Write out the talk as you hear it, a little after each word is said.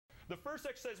The first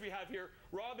exercise we have here,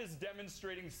 Rob is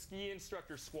demonstrating ski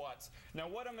instructor squats. Now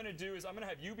what I'm going to do is I'm going to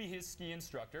have you be his ski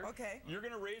instructor. Okay. You're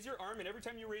going to raise your arm, and every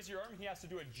time you raise your arm, he has to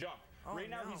do a jump. Oh,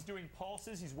 right now no. he's doing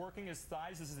pulses, he's working his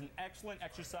thighs. This is an excellent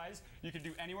exercise you can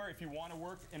do anywhere if you want to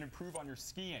work and improve on your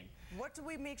skiing. What do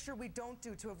we make sure we don't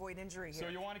do to avoid injury here? So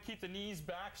you want to keep the knees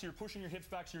back, so you're pushing your hips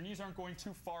back so your knees aren't going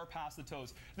too far past the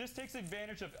toes. This takes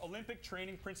advantage of Olympic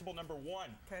training principle number 1.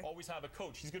 Okay. Always have a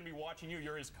coach. He's going to be watching you.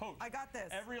 You're his coach. I got this.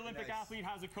 Every Olympic athlete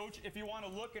has a coach. If you want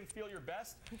to look and feel your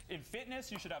best in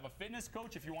fitness, you should have a fitness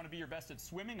coach. If you want to be your best at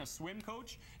swimming, a swim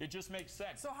coach. It just makes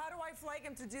sense. So how do I flag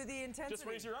him to do the intensity? Just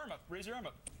raise your arm up. Raise your arm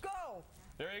up. Go!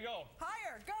 There you go.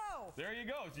 Higher, go! There you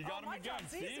go. You got him again.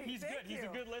 See? He's good. He's a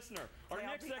good listener. Our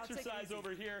next exercise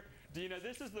over here, Dina,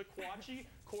 this is the Quachi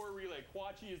Core Relay.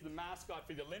 Quachi is the mascot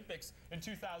for the Olympics in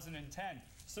 2010.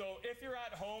 So if you're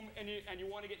at home and you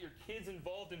want to get your kids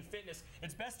involved in fitness,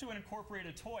 it's best to incorporate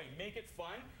a toy. Make it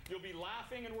fun. You'll be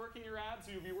laughing and working your abs.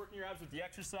 You'll be working your abs with the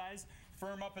exercise.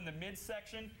 Firm up in the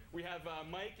midsection. We have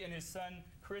Mike and his son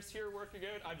Chris here working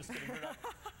out. I'm just kidding.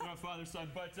 We're not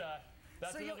father-son, but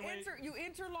that's so you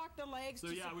interlock the legs to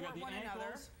support we got the one ankles.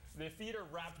 another. The feet are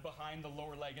wrapped behind the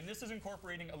lower leg, and this is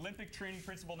incorporating Olympic training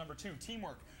principle number 2,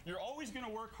 teamwork. You're always going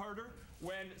to work harder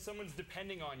when someone's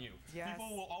depending on you. Yes.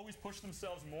 People will always push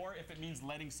themselves more if it means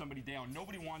letting somebody down.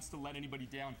 Nobody wants to let anybody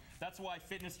down. That's why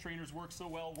fitness trainers work so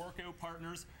well, workout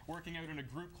partners, working out in a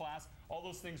group class, all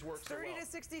those things work so well. 30 to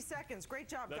 60 seconds. Great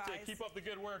job, guys. That's it. Keep up the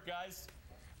good work, guys.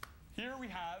 Here we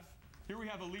have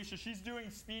Alicia. She's doing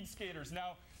speed skaters.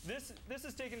 Now, this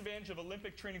is taking advantage of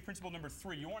Olympic training principle number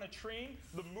 3. You want to train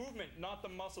the movement, not the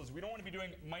muscles. We don't want to be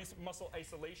doing muscle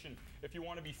isolation if you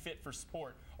want to be fit for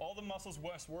sport. All the muscles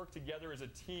must work together as a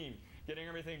team, getting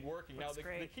everything working. Now,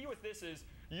 the key with this is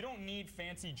you don't need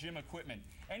fancy gym equipment.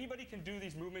 Anybody can do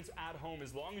these movements at home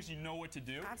as long as you know what to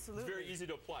do. Absolutely. It's very easy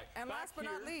to apply. And last but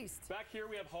not least, back here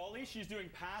we have Holly. She's doing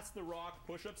Pass the Rock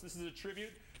push-ups. This is a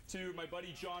tribute to my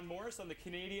buddy John Morris on the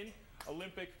Canadian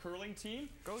Olympic curling team.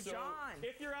 Go, John!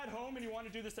 If you're at home and you want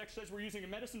to do this exercise, we're using a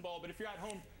medicine ball, but if you're at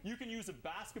home, you can use a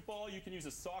basketball, you can use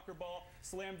a soccer ball,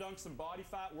 slam dunk some body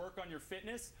fat, work on your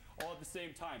fitness, all at the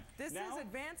same time. This is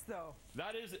advanced, though.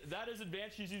 That is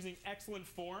advanced. She's using excellent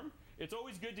form. It's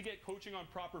always good to get coaching on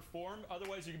proper form.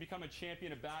 Otherwise, you can become a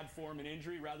champion of bad form and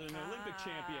injury rather than an Olympic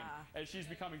champion, as she's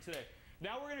becoming today.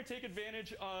 Now we're going to take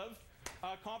advantage of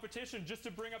competition. Just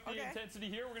to bring up the intensity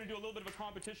here, we're going to do a little bit of a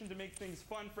competition to make things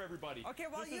fun for everybody. Okay,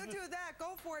 well, you do that.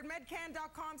 Go for it.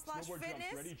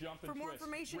 Medcan.com/fitness for more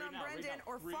information on Brendan,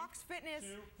 or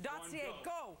foxfitness.ca.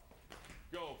 Go.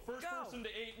 Go. First person to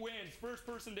 8 wins. First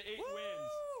person to 8 wins.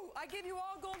 I give you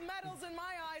all gold medals in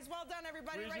my eyes. Well done,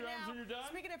 everybody, Raise your arms when you're done.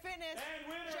 Speaking of fitness, and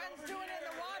winner Jen's doing it in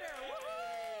the water.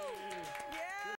 Woohoo! Yeah.